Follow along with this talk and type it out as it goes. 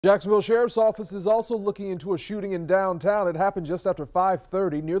Jacksonville Sheriff's Office is also looking into a shooting in downtown. It happened just after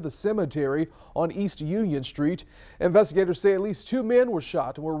 5:30 near the cemetery on East Union Street. Investigators say at least 2 men were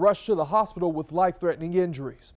shot and were rushed to the hospital with life-threatening injuries.